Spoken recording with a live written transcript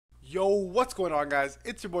Yo, what's going on, guys?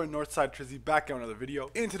 It's your boy NorthSide back on another video.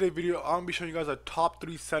 In today's video, I'm gonna be showing you guys our top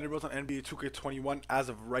 3 center builds on NBA 2K21 as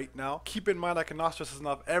of right now. Keep in mind, I cannot stress this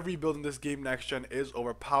enough, every build in this game next gen is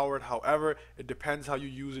overpowered. However, it depends how you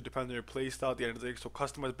use it, depends on your playstyle at the end of the day, so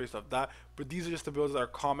customize based off that. But these are just the builds that are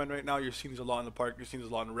common right now. You're seeing these a lot in the park, you're seeing these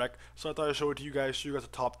a lot in rec. So I thought I'd show it to you guys, show you guys the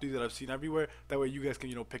top 3 that I've seen everywhere. That way you guys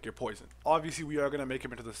can, pick your poison. Obviously, we are gonna make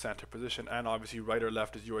him into the center position, and obviously right or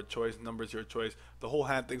left is your choice, number is your choice. The whole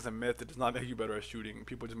hand thing's a myth. It does not make you better at shooting.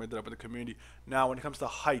 People just made that up in the community. Now, when it comes to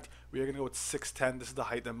height, we are going to go with 6'10". This is the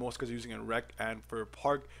height that most guys are using in rec and for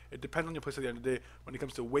park. It depends on your place at the end of the day. When it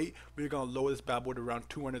comes to weight, we're going to lower this bad boy to around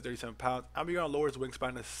 237 pounds, and we're going to lower his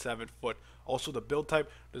wingspan to 7 foot. Also, the build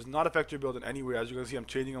type does not affect your build in any way. As you can see, I'm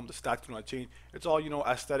changing them. The stats do not change. It's all,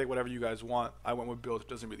 aesthetic, whatever you guys want. I went with build. It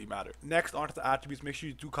doesn't really matter. Next, onto the attributes. Make sure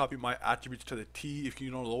you do copy my attributes to the T. If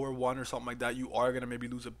you lower one or something like that, you are going to maybe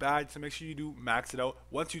lose a badge. So make sure you do max it out.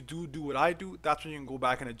 Once you do what I do, that's when you can go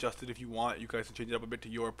back and adjust it if you want. You guys can change it up a bit to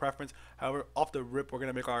your preference. However, off the rip, we're going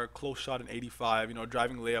to make our close shot an 85.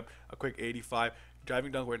 Driving layup, a quick 85.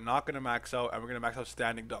 Driving dunk, we're not going to max out, and we're going to max out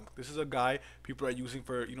standing dunk. This is a guy people are using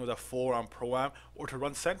for, the 4 on Pro-Am or to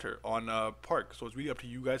run center on Park. So it's really up to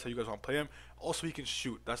you guys how you guys want to play him. Also, he can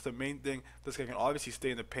shoot. That's the main thing. This guy can obviously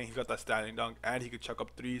stay in the paint. He's got that standing dunk, and he can chuck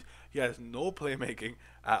up threes. He has no playmaking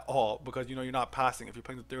at all because, you're not passing. If you're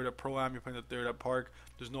playing the 3rd at Pro-Am, you're playing the 3rd at Park,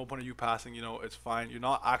 there's no point of you passing. It's fine. You're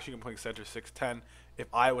not actually going to play center 6'10". If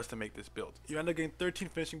I was to make this build, you end up getting 13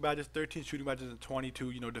 finishing badges, 13 shooting badges, and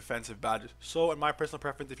 22 defensive badges. So in my personal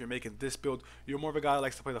preference, if you're making this build, you're more of a guy that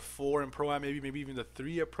likes to play the 4 in Pro-Am, maybe even the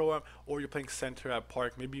 3 at Pro-Am, or you're playing center at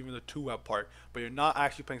Park, maybe even the 2 at Park, but you're not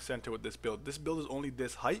actually playing center with this build. This build is only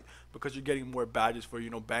this height because you're getting more badges for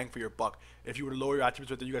bang for your buck. If you were to lower your attributes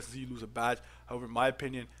right there, you guys can see you lose a badge. However, in my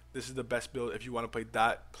opinion, this is the best build if you want to play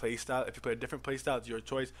that playstyle. If you play a different playstyle, it's your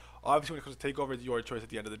choice. Obviously, when it comes to takeover, it's your choice at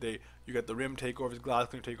the end of the day. You get the rim takeovers, glass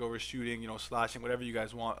cleaner takeovers, shooting, slashing, whatever you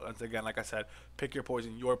guys want. Once again, like I said, pick your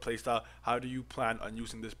poison, your playstyle. How do you plan on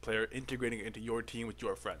using this player, integrating it into your team with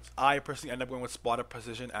your friends? I personally end up going with spotted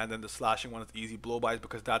precision, and then the slashing one is easy blow-bys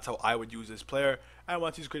because that's how I would use this player. And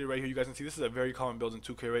once he's created right here, you guys can see this is a very common build in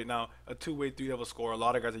 2K right now. A 2-way 3-level scorer. A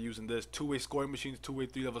lot of guys are using this. 2-way scoring machines, 2-way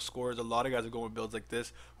 3-level scorers. A lot of guys are going with builds like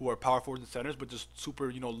this who are power forwards and centers, but just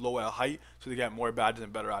super, low at height, so they get more badges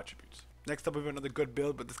and better attributes. Next up, we have another good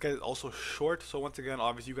build, but this guy is also short. So once again,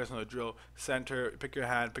 obviously you guys know the drill. Center, pick your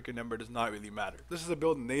hand, pick your number, does not really matter. This is a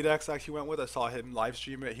build Nadex actually went with. I saw him live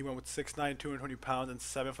stream it. He went with 6'9", 220 pounds, and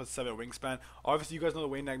 7'7" wingspan. Obviously, you guys know the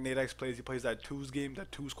way Nadex plays. He plays that 2s game,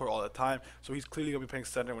 that 2s core all the time. So he's clearly going to be playing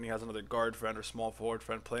center when he has another guard friend or small forward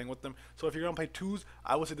friend playing with them. So if you're going to play 2s,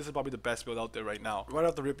 I would say this is probably the best build out there right now. Right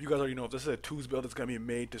off the rip, you guys already know if this is a 2s build, it's going to be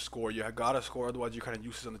made to score. You got to score, otherwise you're kind of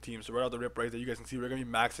useless on the team. So right off the rip right there, you guys can see we're going to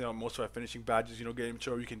be maxing out most of our finishing badges, getting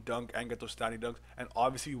sure we can dunk and get those standing dunks, and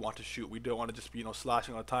obviously we want to shoot. We don't want to just be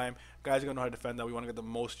slashing all the time. Guys are gonna know how to defend that. We want to get the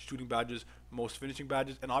most shooting badges, most finishing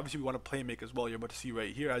badges, and obviously we want to play make as well. You're about to see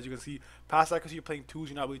right here, as you can see, pass accuracy, you're playing 2s,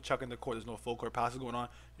 you're not really chucking the court, there's no full court passes going on.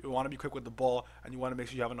 You want to be quick with the ball, and you want to make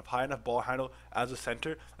sure you have enough high enough ball handle as a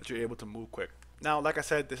center that you're able to move quick. Now, like I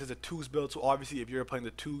said, this is a 2s build, so obviously if you're playing the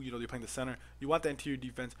 2, you're playing the center, you want the interior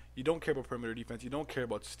defense, you don't care about perimeter defense, you don't care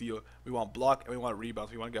about steal, we want block, and we want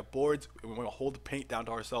rebounds, we want to get boards, and we want to hold the paint down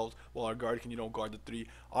to ourselves while our guard can, guard the 3.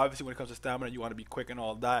 Obviously, when it comes to stamina, you want to be quick and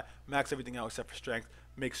all that, max everything out except for strength,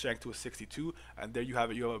 make strength to a 62, and there you have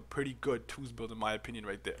it. You have a pretty good 2s build in my opinion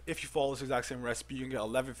right there. If you follow this exact same recipe, you can get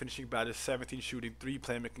 11 finishing badges, 17 shooting, 3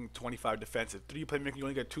 playmaking, 25 defensive. 3 playmaking, you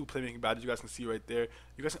only get 2 playmaking badges. You guys can see right there.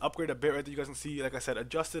 You guys can upgrade a bit right there. You guys can see, like I said,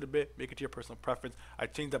 adjust it a bit, make it to your personal preference. I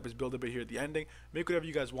changed up his build a bit here at the ending. Make whatever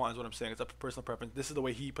you guys want is what I'm saying. It's up to personal preference. This is the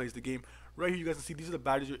way he plays the game. Right here, you guys can see these are the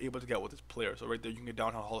badges you're able to get with this player. So right there, you can get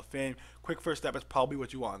down Hall of Fame. Quick first step is probably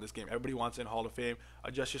what you want in this game. Everybody wants it in Hall of Fame.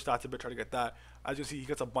 Adjust your stats a bit, try to get that. As you see, he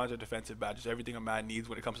gets a bunch of defensive badges, everything a man needs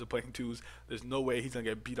when it comes to playing 2s. There's no way he's gonna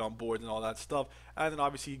get beat on boards and all that stuff. And then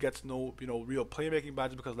obviously he gets no, real playmaking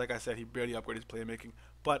badges because, like I said, he barely upgraded his playmaking.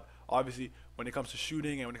 But obviously, when it comes to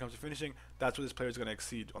shooting and when it comes to finishing, that's what this player is gonna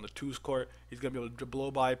exceed. On the 2s court, he's gonna be able to blow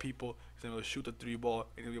by people. He's gonna be able to shoot the 3 ball.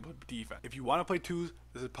 And he's gonna be able to defend. If you want to play 2s,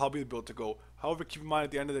 this is probably the build to go. However, keep in mind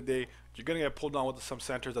at the end of the day, you're gonna get pulled down with some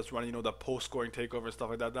centers that's running, the post scoring takeover and stuff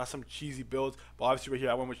like that. That's some cheesy builds. But obviously, right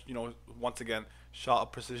here, I went with, once again, shot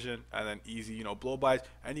of precision, and then easy, you know, blow bys,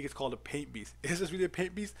 and he gets called a paint beast. Is this really a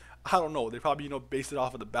paint beast? I don't know. They probably, you know, based it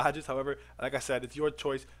off of the badges. However, like I said, it's your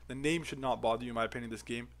choice. The name should not bother you, in my opinion, in this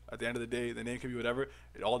game. At the end of the day, the name can be whatever.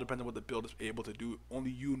 It all depends on what the build is able to do.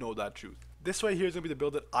 Only you know that truth. This right here is going to be the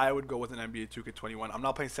build that I would go with in NBA 2K21. I'm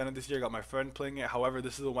not playing center this year. I got my friend playing it. However,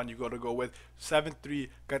 this is the one you got to go with. 7'3",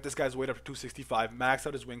 got this guy's weight up to 265, max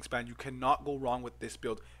out his wingspan. You cannot go wrong with this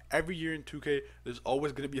build. Every year in 2K, there's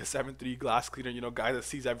always going to be a 7'3" glass cleaner, you know, guy that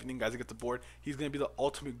sees everything, guys that get the board. He's going to be the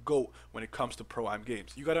ultimate GOAT when it comes to Pro-Am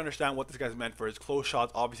games. You got to understand what this guy's meant for. His close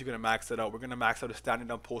shots, obviously going to max that out. We're going to max out his standing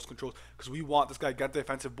down post controls because we want this guy to get the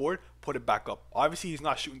defensive board, put it back up. Obviously, he's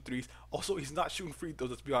not shooting threes. Also, he's not shooting free throws,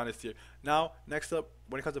 let's be honest here. Now, next up,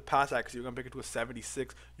 when it comes to pass accuracy, you're going to pick it to a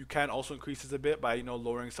 76. You can also increase this a bit by, you know,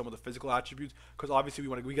 lowering some of the physical attributes because obviously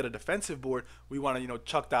we get a defensive board. We want to, you know,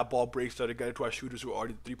 chuck that ball break so to get it to our shooters who are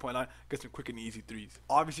already the 3-point line, get some quick and easy threes.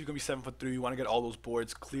 Obviously, you're going to be 7'3". You want to get all those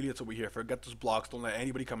boards. Clearly, that's what we're here for. Get those blocks. Don't let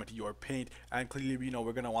anybody come into your paint. And clearly, you know,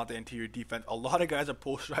 we're going to want the interior defense. A lot of guys are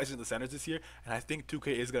posterizing the centers this year, and I think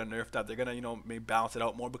 2K is going to nerf that. They're going to, you know, maybe balance it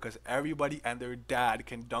out more because everybody and their dad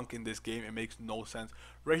can dunk in this game. It makes no sense.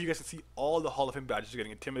 Right here, you guys can see all the Hall of Fame badges. You're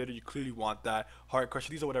getting Intimidator. You clearly want that. Heart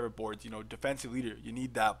Crusher. These are whatever boards. You know, defensive leader. You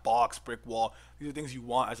need that box, brick wall. These are things you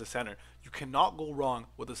want as a center. You cannot go wrong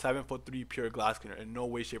with a 7'3" pure glass cleaner in no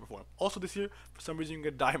way, shape, or form. Also, this year, for some reason, you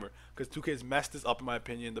can get Dimer because 2K has messed this up, in my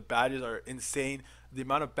opinion. The badges are insane. The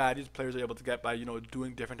amount of badges players are able to get by, you know,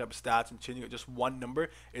 doing different type of stats and changing just one number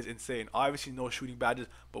is insane. Obviously, no shooting badges,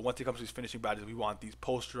 but once it comes to these finishing badges, we want these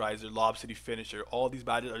posterizer, lob city finisher. All these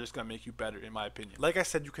badges are just gonna make you better, in my opinion. Like I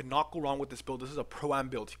said, you cannot go wrong with this build. This is a Pro-Am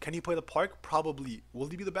build. Can he play the park? Probably. Will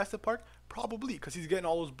he be the best at park? Probably, because he's getting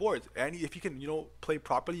all those boards. And if you can, you know, play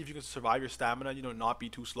properly, if you can survive your stamina, you know, not be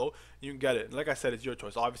too slow, you can get it. And like I said, it's your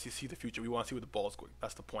choice. Obviously, see the future. We want to see where the ball's going.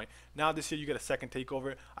 That's the point. Now, this year, you get a second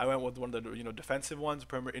takeover. I went with one of the, you know, defensive ones.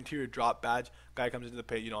 Perimeter interior drop badge. Guy comes into the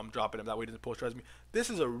paint, you know, I'm dropping him. That way he doesn't posterize me. This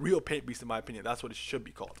is a real paint beast, in my opinion. That's what it should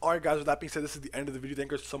be called. Alright, guys, with that being said, this is the end of the video.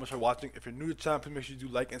 Thank you so much for watching. If you're new to the channel, please make sure you do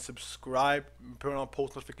like and subscribe. Turn on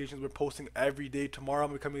post notifications. We're posting every day. Tomorrow,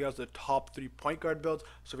 I'm coming out with the top 3 point guard builds.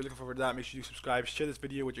 So if you're looking forward to that, make sure you subscribe. Share this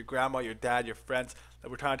video with your grandma, your dad, your friends. That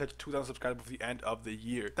we're trying to touch 2,000 subscribers before the end of the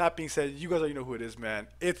year. That being said, you guys already know who it is, man.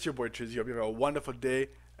 It's your boy NsTrizzy. Hope you have a wonderful day,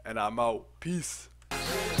 and I'm out. Peace.